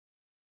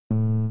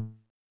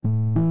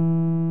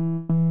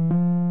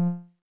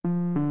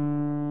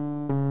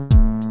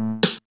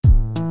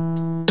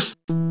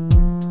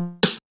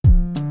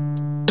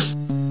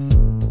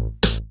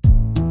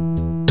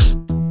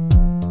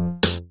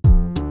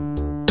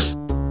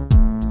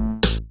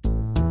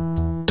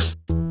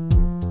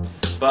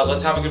But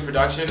let's have a good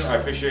production. I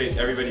appreciate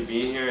everybody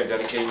being here and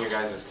dedicating your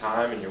guys'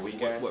 time and your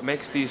weekend. What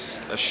makes these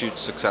shoots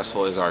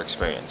successful is our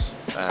experience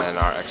and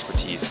our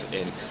expertise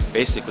in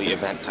basically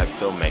event-type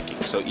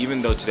filmmaking. So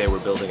even though today we're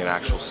building an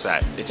actual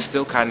set, it's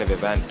still kind of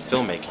event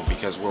filmmaking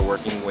because we're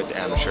working with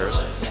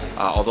amateurs.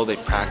 Although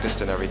they've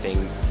practiced and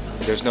everything,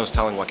 there's no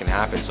telling what can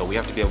happen, so we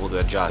have to be able to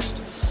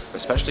adjust,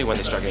 especially when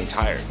they start getting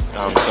tired.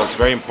 So it's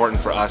very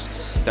important for us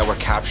that we're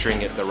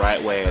capturing it the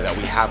right way, that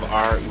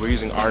we're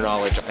using our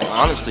knowledge and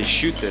honestly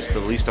shoot this the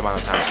least amount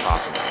of time as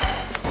possible.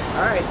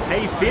 All right, how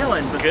you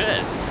feeling?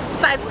 Good.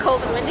 Besides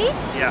cold and windy?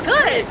 Yeah.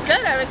 Good,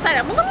 good. I'm excited.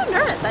 I'm a little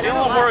nervous. I don't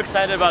know. I'm more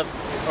excited about,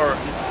 or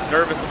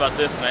nervous about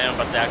this than I am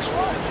about the actual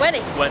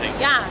wedding.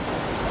 Yeah.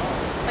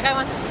 Like I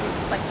want this to be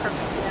like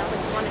perfect, you know?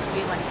 Like you want it to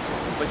be like.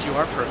 But you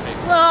are perfect.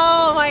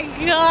 Oh my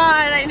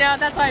God, I know.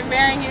 That's why I'm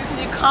marrying you,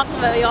 because you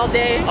compliment me all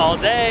day. All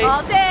day.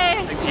 All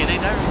day. Like G&A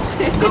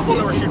Diary. The couple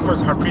that we're shooting for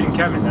is Harpreet and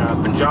Kevin,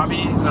 a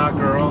Punjabi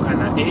girl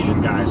and an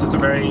Asian guy. So it's a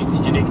very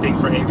unique thing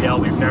for AVL.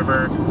 We've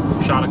never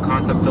shot a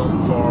concept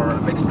film for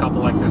a mixed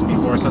couple like this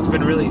before. So it's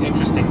been really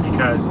interesting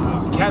because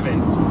Kevin,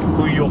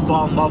 who you'll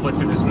fall in love with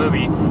through this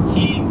movie,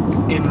 he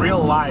in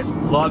real life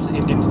loves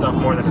Indian stuff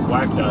more than his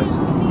wife does,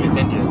 who is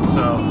Indian.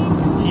 So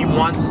he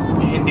wants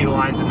Hindi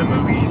lines in the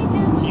movie.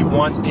 He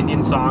wants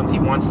Indian songs, he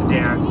wants to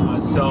dance,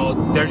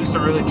 so they're just a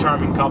really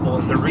charming couple.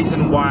 And the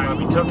reason why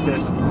we took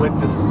this with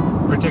this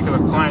particular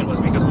client was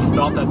because we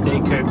felt that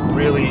they could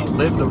really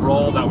live the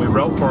role that we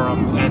wrote for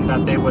them and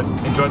that they would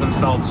enjoy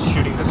themselves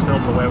shooting this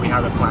film the way we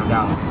have it planned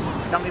out.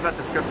 Tell me about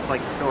the script,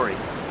 like the story.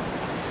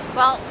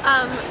 Well,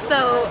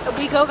 so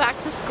we go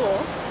back to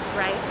school,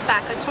 right,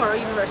 back at Touro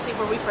University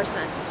where we first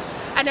met,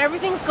 and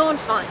everything's going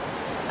fine.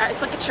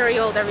 It's like a cheery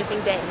old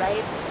everything day,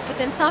 right? But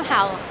then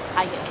somehow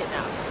I get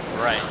kidnapped.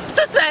 Right.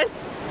 Suspense!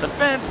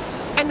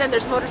 Suspense! And then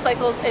there's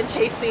motorcycles and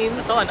chase scenes.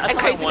 That's all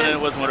I wanted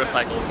was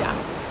motorcycles. Yeah.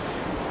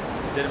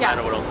 Didn't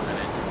matter what else was in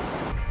it.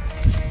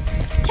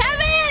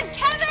 Kevin!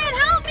 Kevin,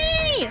 help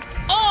me!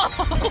 Oh!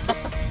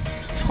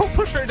 Don't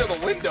push her into the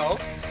window.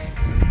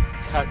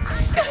 Cut.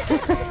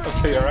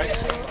 Okay, you alright?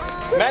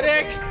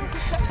 Medic!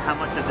 How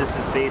much of this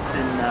is based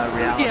in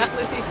reality?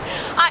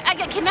 I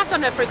get kidnapped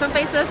on a frequent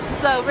basis,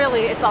 so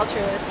really it's all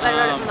true. I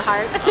wrote it from the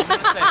heart. I'm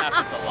gonna say it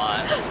happens a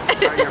lot.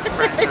 Are your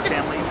friends or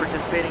family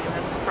participating in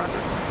this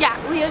process? Yeah,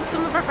 we have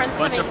some of our friends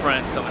coming. A bunch of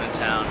friends coming to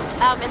town.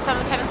 And some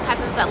of Kevin's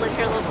cousins that live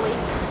here locally.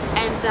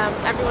 And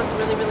everyone's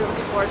really, really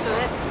looking forward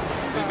to it.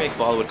 When we make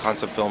Bollywood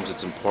concept films,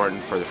 it's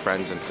important for the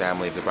friends and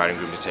family of the bride and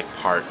groom to take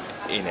part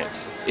in it.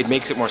 It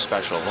makes it more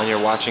special. When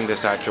you're watching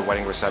this at your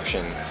wedding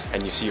reception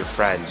and you see your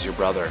friends, your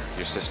brother,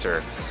 your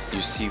sister,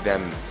 you see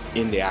them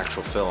in the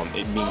actual film,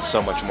 it means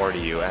so much more to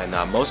you. And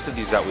most of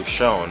these that we've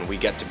shown, we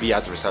get to be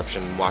at the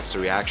reception and watch the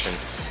reaction,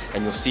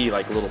 and you'll see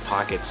like little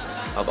pockets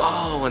of,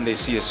 oh, when they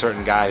see a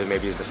certain guy who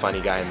maybe is the funny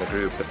guy in the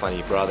group, the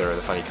funny brother or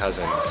the funny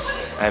cousin.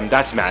 And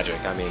that's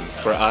magic. I mean,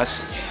 for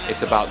us,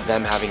 it's about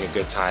them having a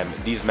good time.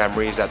 These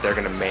memories that they're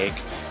gonna make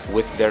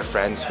with their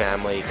friends,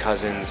 family,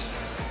 cousins,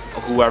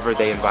 whoever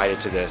they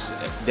invited to this,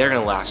 they're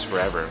gonna last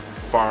forever,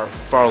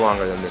 far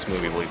longer than this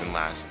movie will even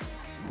last.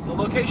 The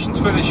locations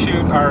for the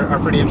shoot are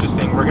pretty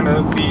interesting. We're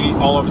gonna be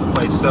all over the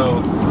place.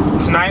 So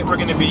tonight we're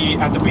gonna be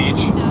at the beach.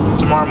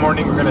 Tomorrow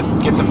morning we're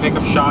gonna get some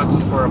pickup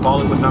shots for a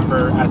Bollywood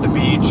number at the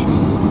beach.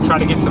 Try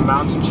to get some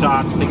mountain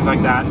shots, things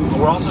like that.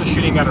 We're also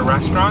shooting at a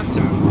restaurant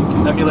to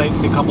emulate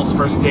the couple's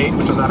first date,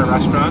 which was at a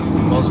restaurant.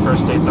 Most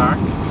first dates are.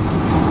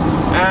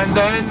 And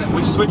then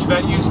we switch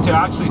venues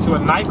to a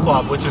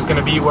nightclub, which is going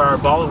to be where our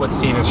Bollywood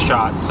scene is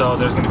shot. So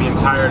there's going to be an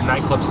entire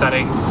nightclub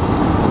setting,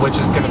 which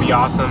is going to be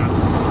awesome.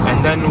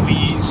 And then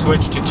we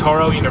switch to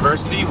Touro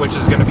University, which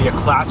is going to be a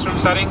classroom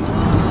setting.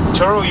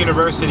 Touro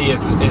University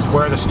is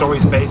where the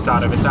story's based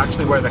out of. It's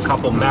actually where the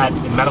couple met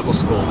in medical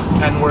school.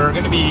 And we're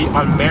going to be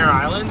on Mare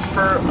Island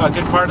for a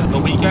good part of the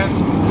weekend.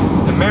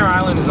 The Mare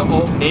Island is an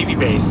old Navy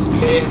base.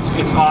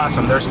 It's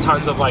awesome. There's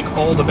tons of like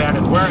old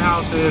abandoned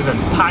warehouses and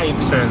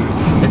pipes,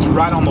 and it's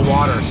right on the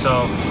water.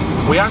 So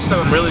we have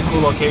some really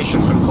cool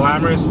locations, from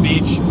glamorous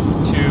beach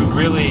to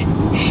really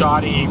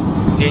shoddy,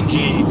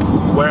 dingy,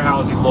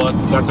 warehousey look.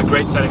 That's a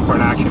great setting for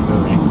an action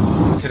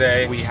movie.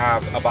 Today we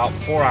have about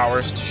 4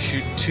 hours to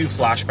shoot 2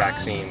 flashback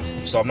scenes,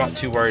 so I'm not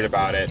too worried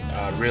about it.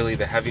 Really,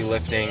 the heavy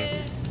lifting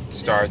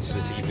starts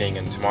this evening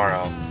and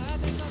tomorrow.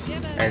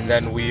 And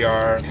then we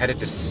are headed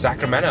to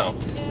Sacramento,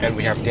 and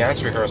we have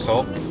dance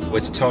rehearsal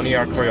with Tony,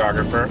 our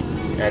choreographer,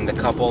 and the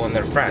couple and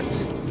their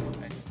friends.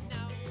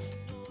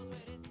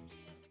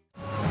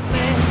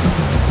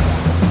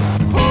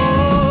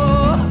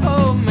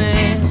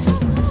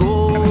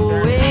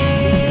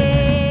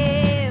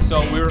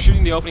 So we were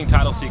shooting the opening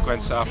title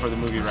sequence for the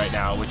movie right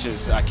now, which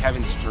is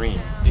Kevin's dream.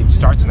 It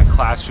starts in a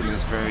classroom, in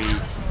this very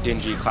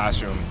dingy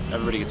classroom.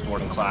 Everybody gets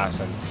bored in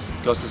class and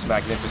goes to this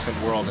magnificent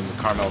world in the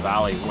Carmel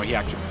Valley where he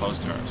actually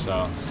proposed to her.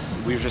 So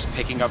we were just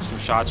picking up some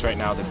shots right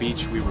now. The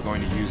beach we were going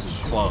to use is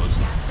closed.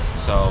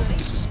 So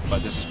this is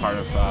part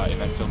of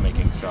event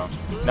filmmaking. So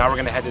now we're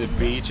gonna head to the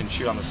beach and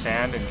shoot on the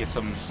sand and get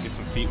some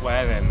feet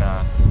wet and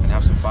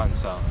have some fun.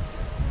 So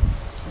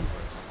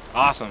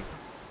awesome.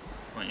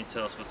 Why don't you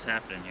tell us what's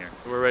happening here?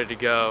 We're ready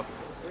to go.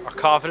 Our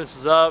confidence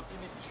is up.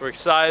 We're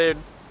excited.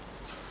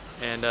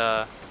 And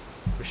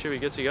we should be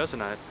good to go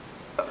tonight.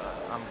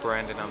 I'm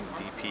Brandon, I'm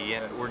the DP,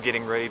 and we're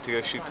getting ready to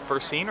go shoot the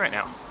first scene right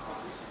now.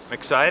 I'm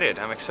excited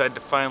to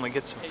finally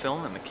get some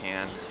film in the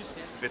can.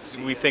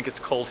 We think it's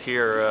cold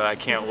here. I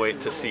can't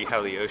wait to see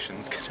how the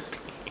ocean's gonna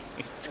be.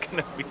 It's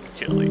gonna be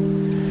chilly.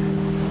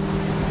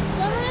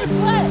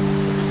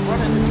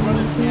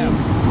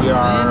 We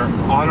are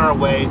on our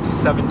way to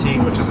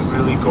 17, which is this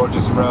really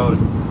gorgeous road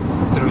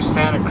through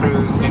Santa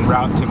Cruz en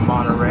route to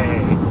Monterey,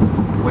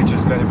 which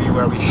is going to be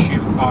where we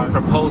shoot our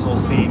proposal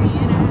scene.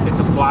 It's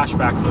a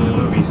flashback from the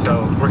movie,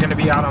 so we're going to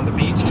be out on the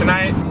beach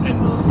tonight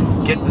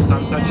and get the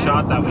sunset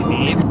shot that we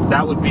need.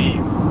 That would be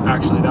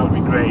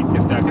great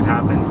if that could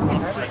happen.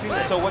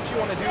 So what you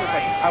want to do is,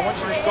 like, I want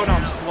you to go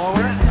down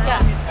slower,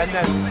 Yeah. and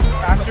then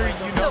after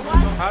you know,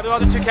 how do all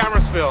the two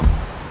cameras feel?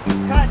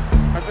 Cut.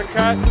 That's a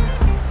cut.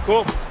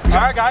 Cool. All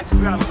right, guys.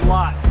 We got a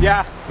lot.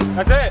 Yeah,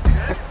 that's it.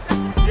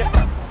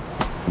 Yeah.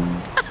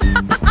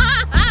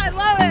 I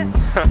love it.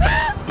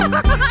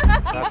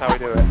 That's how we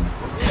do it.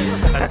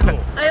 That's cool.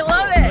 I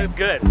love it. It's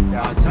good.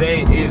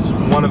 Today is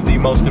one of the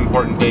most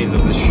important days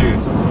of the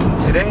shoot.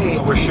 Today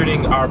we're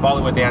shooting our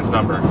Bollywood dance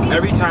number.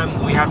 Every time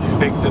we have these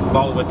big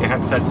Bollywood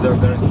dance sets, they're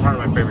part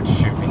of my favorite to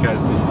shoot,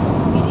 because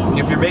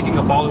if you're making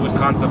a Bollywood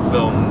concept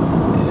film,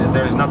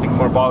 there's nothing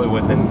more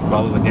Bollywood than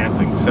Bollywood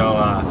dancing. So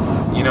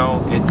you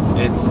know,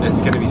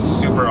 it's gonna be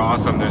super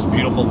awesome. There's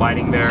beautiful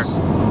lighting there.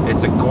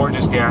 It's a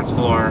gorgeous dance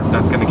floor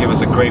that's gonna give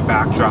us a great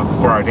backdrop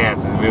for our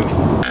dances.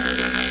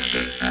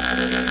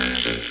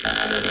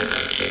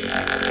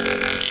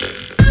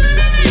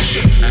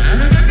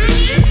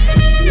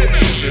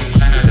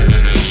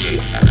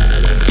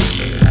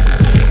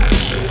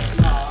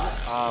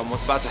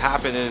 What's about to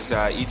happen is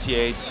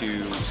ETA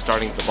to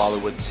starting the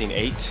Bollywood scene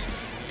 8,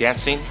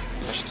 dance scene,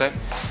 I should say,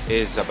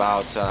 is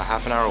about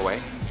half an hour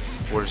away.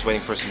 We're just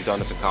waiting for some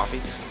donuts and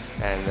coffee,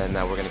 and then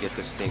we're going to get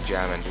this thing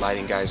jamming.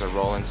 Lighting guys are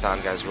rolling,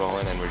 sound guys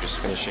rolling, and we're just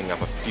finishing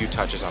up a few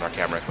touches on our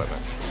camera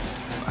equipment.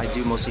 I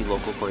do mostly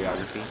local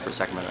choreography for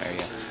Sacramento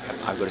area.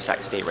 I go to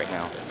Sac State right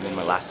now. I'm in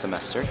my last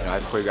semester.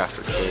 I've choreographed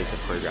for kids, I've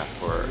choreographed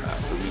for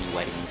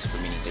weddings, for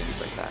many things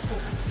like that.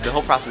 The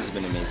whole process has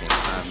been amazing.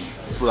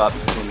 Flew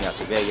me out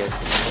to Vegas,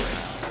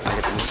 and I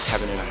got to meet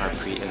Kevin and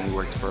Harpreet, and we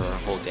worked for a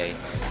whole day.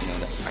 You know,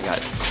 I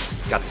got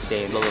to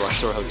stay in the little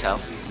Luxor hotel.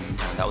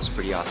 That was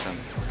pretty awesome.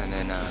 And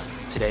then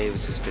today it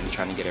was just been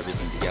trying to get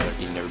everything together,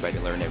 getting everybody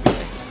to learn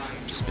everything.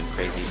 It's just been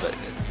crazy, but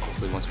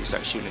hopefully once we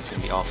start shooting, it's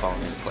going to be all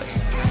falling into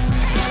place.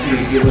 3,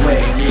 get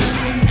away,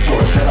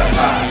 4, 7,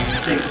 5,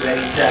 6,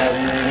 8,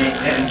 7, 8,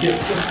 and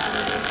just go.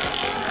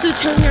 So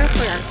Tony, our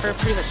choreographer,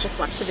 pretty much just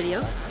watched the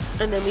video,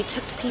 and then we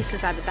took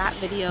pieces out of that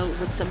video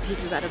with some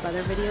pieces out of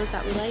other videos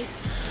that we liked,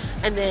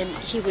 and then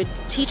he would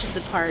teach us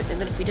a part, and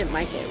then if we didn't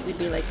like it, we'd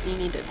be like, you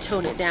need to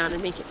tone it down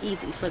and make it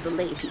easy for the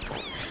lay people.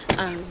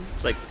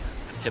 It's like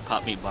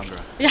hip-hop meet Bhangra.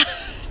 Yeah,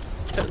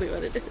 that's totally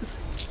what it is.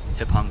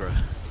 Hip Hungra.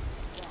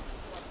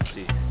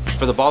 See.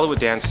 For the Bollywood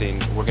dance scene,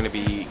 we're going to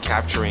be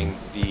capturing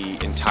the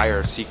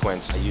entire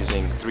sequence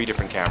using 3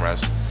 different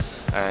cameras,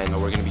 and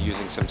we're going to be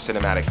using some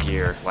cinematic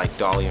gear like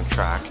dolly and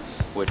track,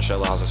 which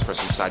allows us for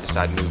some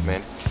side-to-side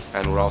movement,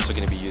 and we're also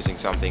going to be using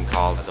something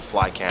called the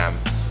fly cam,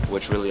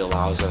 which really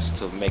allows us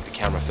to make the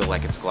camera feel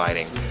like it's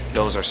gliding.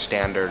 Those are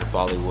standard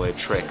Bollywood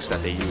tricks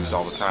that they use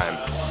all the time.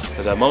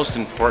 The most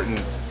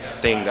important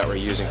thing that we're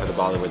using for the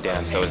Bollywood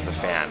dance, though, is the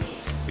fan,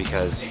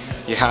 because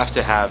you have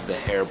to have the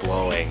hair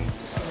blowing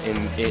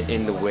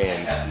in the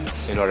wind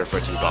in order for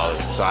it to be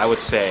Bollywood. So I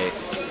would say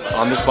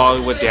on this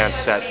Bollywood dance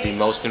set, the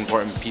most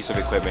important piece of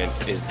equipment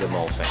is the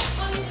mole fan.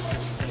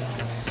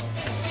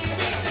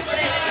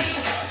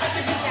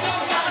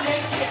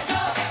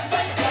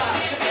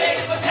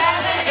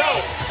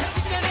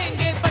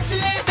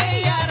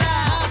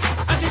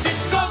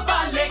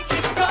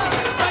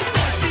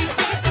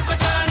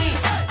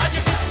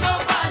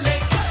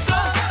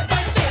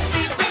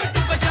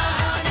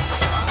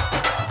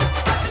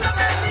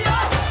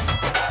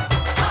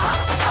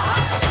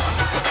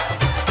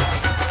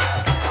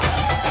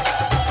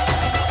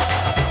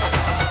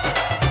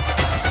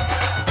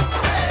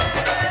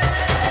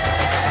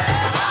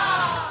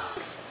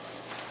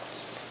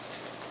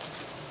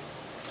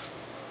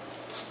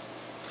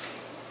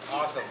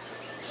 Awesome.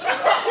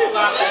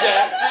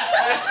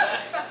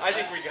 I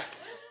think we got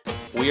it.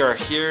 We are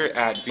here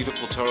at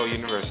beautiful Toro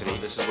University.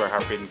 This is where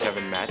Harpreet and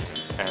Kevin met,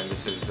 and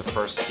this is the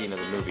first scene of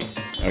the movie.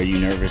 Are you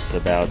nervous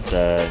about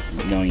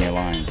knowing your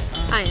lines?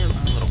 I am.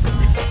 A little bit.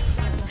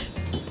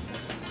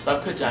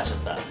 सब कुछ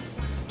जांचता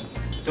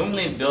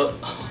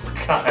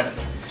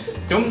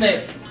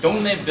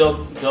तुमने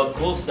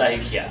बिल्कुल सही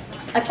किया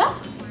अच्छा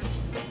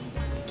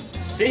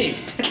See.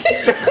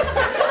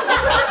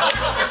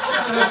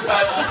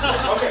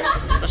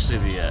 Especially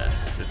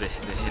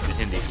the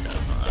Hindi stuff.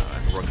 I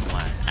have to work with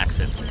my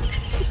accents and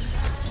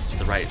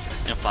the right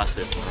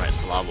emphasis and the right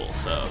syllable.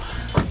 So.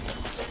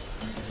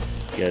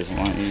 You guys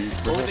want me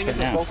to rehearse right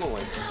now?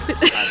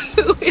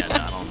 Yeah, no,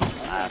 I don't know.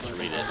 I have to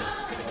read it.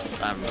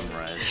 I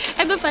memorize.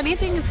 And the funny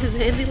thing is his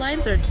Hindi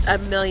lines are a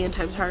million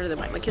times harder than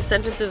mine. Like his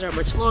sentences are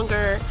much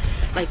longer.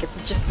 Like it's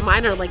just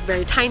mine are like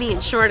very tiny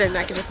and short, and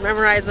I can just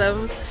memorize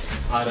them.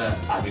 और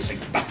Abhishek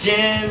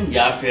Bachchan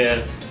या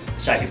फिर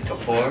Shahid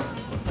Kapoor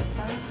हो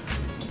सकता है.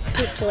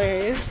 It's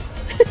hilarious.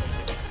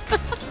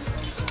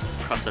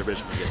 Cross that bridge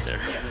when we get there.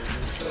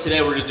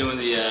 Today we're just doing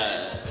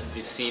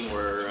the scene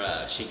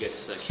where she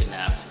gets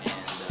kidnapped, and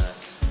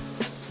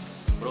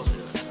what else are we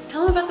doing?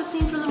 Tell him about the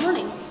scene from the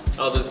morning.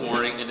 Oh, this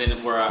morning, and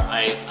then where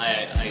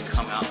I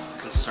come out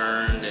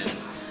concerned and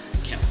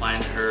can't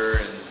find her,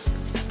 and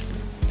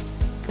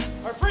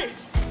Harpreet!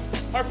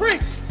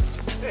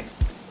 Hey.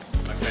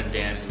 my friend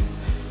Dan,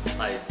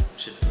 who I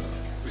should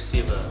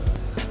receive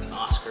an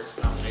Oscar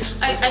nomination.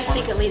 I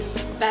think at least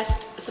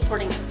best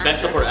supporting actor.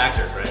 Best supporting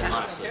actor, right? Yeah.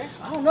 Honestly.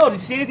 I don't know,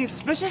 did you see anything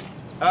suspicious?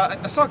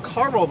 I saw a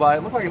car roll by.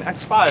 It looked like an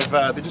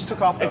X5. They just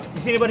took off.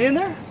 You see anybody in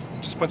there?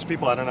 Just a bunch of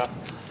people. I don't know.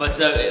 But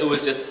it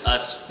was just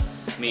us,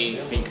 me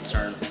being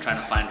concerned, trying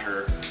to find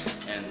her,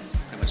 and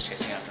pretty much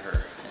chasing after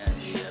her, and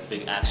the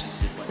big action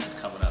sequence is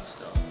coming up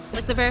still.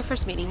 Like the very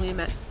first meeting, we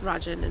met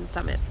Rajan and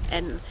Summit,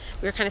 and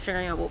we were kind of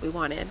figuring out what we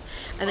wanted.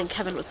 And then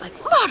Kevin was like,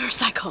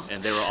 motorcycles!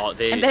 And they were all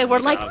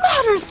like,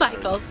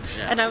 motorcycles!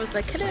 Yeah. And I was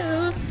like,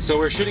 hello! So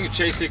we're shooting a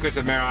chase sequence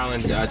at Mare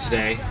Island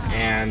today,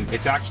 and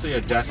it's actually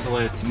a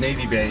desolate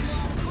Navy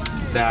base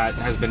that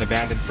has been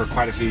abandoned for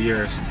quite a few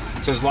years.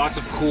 So there's lots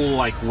of cool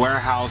like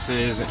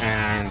warehouses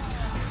and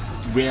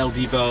rail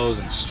depots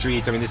and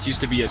streets. I mean, this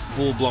used to be a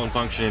full-blown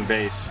functioning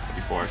base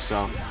before.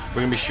 So we're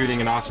gonna be shooting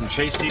an awesome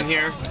chase scene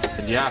here.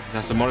 And yeah,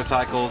 have some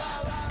motorcycles,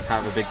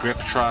 have a big grip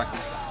truck,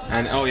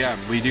 and oh yeah,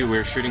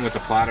 we're shooting with the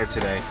platter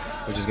today,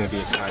 which is gonna be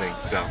exciting.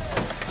 So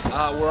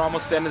we're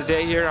almost at the end of the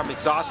day here. I'm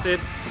exhausted.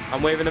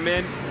 I'm waving them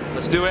in.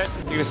 Let's do it.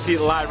 You're gonna see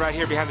it live right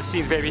here behind the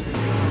scenes, baby.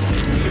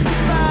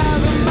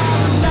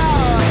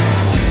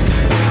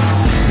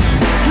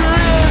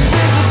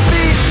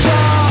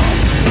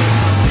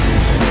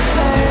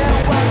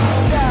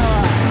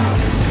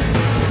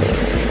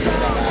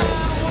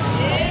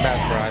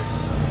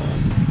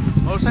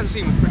 Motorcycle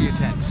scene was pretty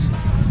intense.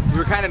 We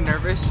were kind of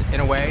nervous in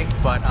a way,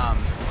 but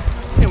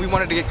you know, we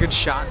wanted to get good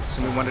shots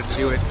and we wanted to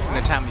do it in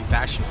a timely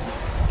fashion.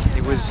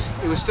 It was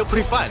still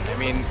pretty fun. I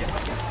mean,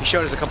 he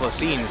showed us a couple of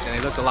scenes and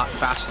they looked a lot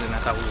faster than I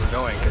thought we were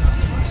going.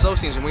 Because slow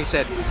scenes, when we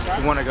said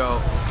we want to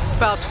go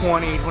about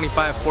 20,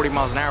 25, 40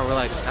 miles an hour, we're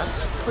like,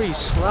 that's pretty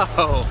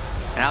slow.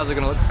 And how's it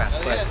gonna look fast?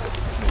 But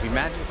movie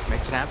magic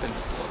makes it happen.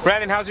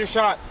 Brandon, how's your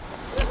shot?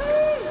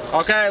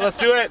 Okay, let's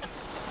do it.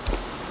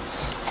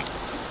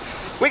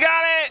 We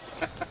got it!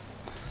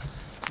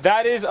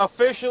 That is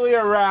officially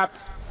a wrap.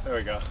 There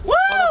we go. Woo!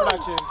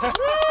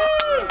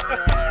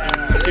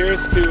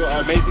 Cheers to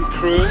our amazing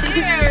crew.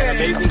 Cheers!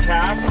 Amazing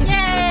cast.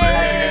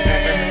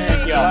 Yay!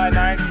 Thank you. July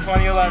 9th,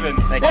 2011.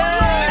 Thank you.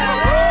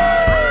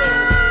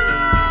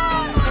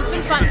 It's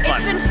been fun.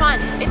 It's been fun.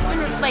 It's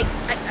been like,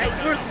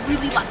 we're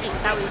really lucky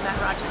that we met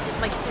Rajan.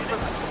 Like super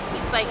lucky.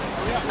 He's like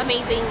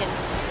amazing, and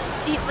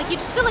like you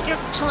just feel like you're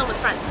chilling with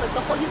friends. Like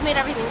he's made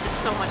everything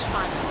just so much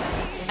fun.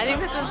 I think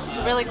this is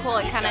really cool.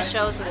 It kind of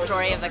shows the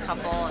story of the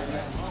couple and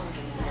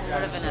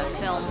sort of in a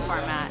film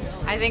format.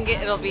 I think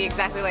it'll be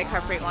exactly like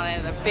Harpreet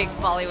wanted, a big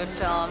Bollywood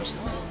film.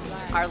 She's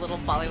our little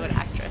Bollywood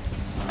actress.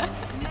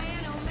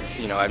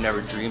 You know, I've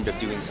never dreamed of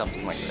doing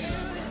something like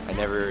this. I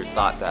never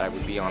thought that I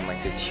would be on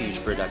like this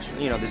huge production,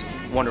 you know, this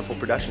wonderful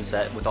production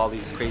set with all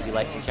these crazy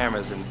lights and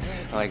cameras, and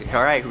I'm like,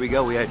 all right, here we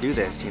go, we gotta do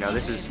this. You know,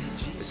 this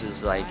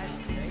is like,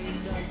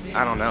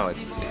 I don't know,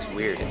 it's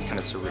weird, it's kind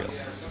of surreal.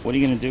 What are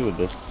you going to do with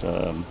this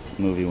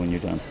movie when you're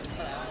done?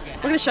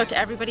 We're going to show it to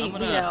everybody we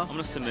know. I'm going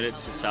to submit it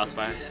to South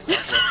by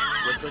Southwest.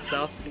 What's it,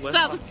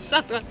 Southwest?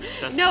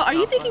 Southwest. No, are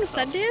you thinking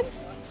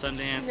Sundance?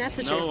 Sundance? That's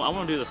what no, I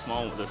want to do the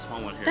small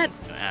one here in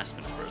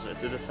Aspen first.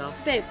 Is it the South?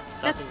 Babe,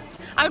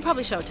 I would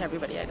probably show it to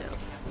everybody I know.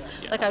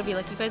 Yeah. Like I would be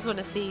like, you guys want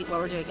to see what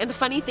we're doing. And the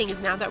funny thing is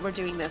now that we're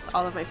doing this,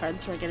 all of my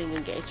friends who are getting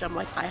engaged, I'm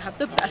like, I have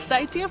the best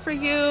idea for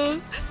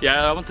you.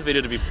 Yeah, I want the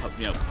video to be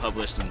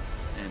published and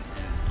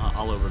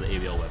all over the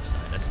AVL website.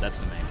 That's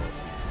the main goal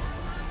for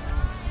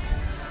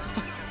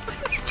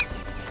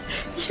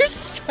me. You're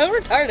so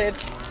retarded.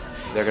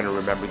 They're going to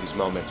remember these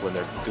moments when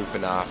they're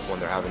goofing off, when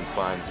they're having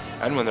fun,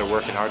 and when they're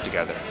working hard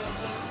together.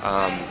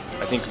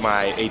 I think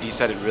my AD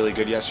said it really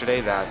good yesterday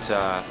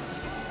that,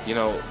 you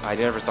know, I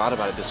never thought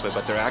about it this way,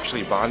 but they're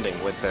actually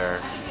bonding with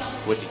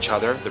each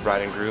other, the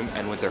bride and groom,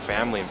 and with their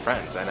family and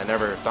friends. And I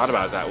never thought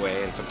about it that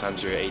way, and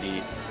sometimes your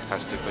AD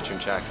has to put you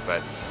in check,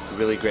 but a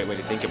really great way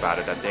to think about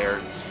it, that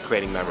they're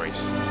creating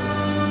memories.